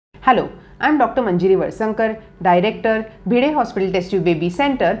Hello, I am Dr. Manjiri.Pune, Director, Bhide Hospital Test Tube Baby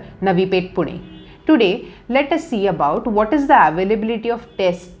Center, Navipet, Pune. Today, let us see about what is the availability of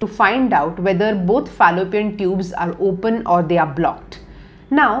tests to find out whether both fallopian tubes are open or they are blocked.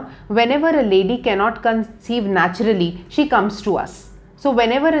 Now, whenever a lady cannot conceive naturally, she comes to us. So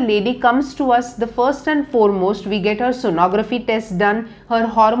whenever a lady comes to us, the first and foremost, we get her sonography test done, her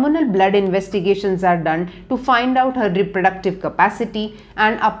hormonal blood investigations are done to find out her reproductive capacity,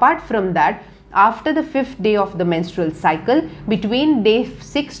 and apart from that, after the 5th day of the menstrual cycle, between day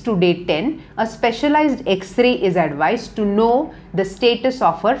 6 to day 10, a specialized X-ray is advised to know the status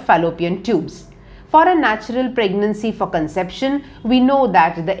of her fallopian tubes. For a natural pregnancy for conception, we know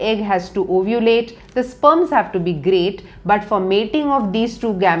that the egg has to ovulate, the sperms have to be great, but for mating of these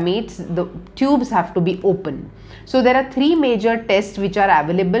two gametes, the tubes have to be open. So there are three major tests which are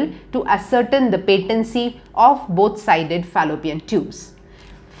available to ascertain the patency of both-sided fallopian tubes.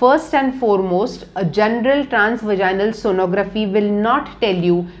 First and foremost, a general transvaginal sonography will not tell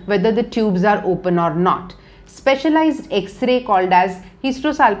you whether the tubes are open or not. Specialized X-ray called as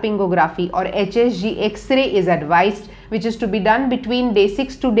hysterosalpingography or HSG X-ray is advised, which is to be done between day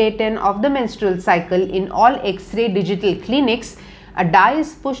 6 to day 10 of the menstrual cycle in all X-ray digital clinics. A dye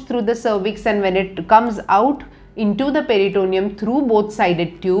is pushed through the cervix, and when it comes out into the peritoneum through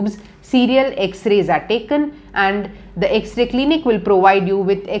both-sided tubes, serial X-rays are taken, and the X-ray clinic will provide you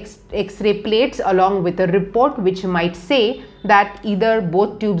with X-ray plates along with a report which might say that either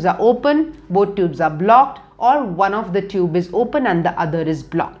both tubes are open, both tubes are blocked, or one of the tube is open and the other is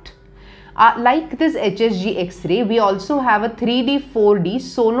blocked. Like this HSG X-ray, we also have a 3D, 4D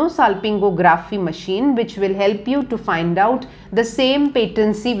sonosalpingography machine which will help you to find out the same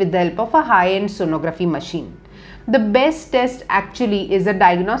patency with the help of a high-end sonography machine. The best test actually is a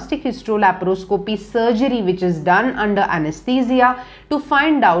diagnostic laproscopy surgery which is done under anesthesia to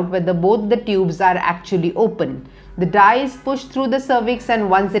find out whether both the tubes are actually open. The dye is pushed through the cervix,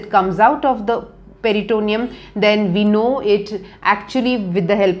 and once it comes out of the peritoneum, then we know it actually with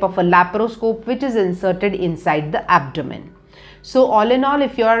the help of a laparoscope which is inserted inside the abdomen. So all in all,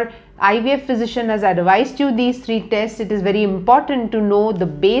 if your IVF physician has advised you these three tests, it is very important to know the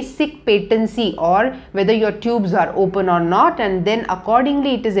basic patency or whether your tubes are open or not, and then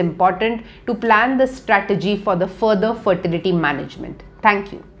accordingly it is important to plan the strategy for the further fertility management.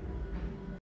 Thank you.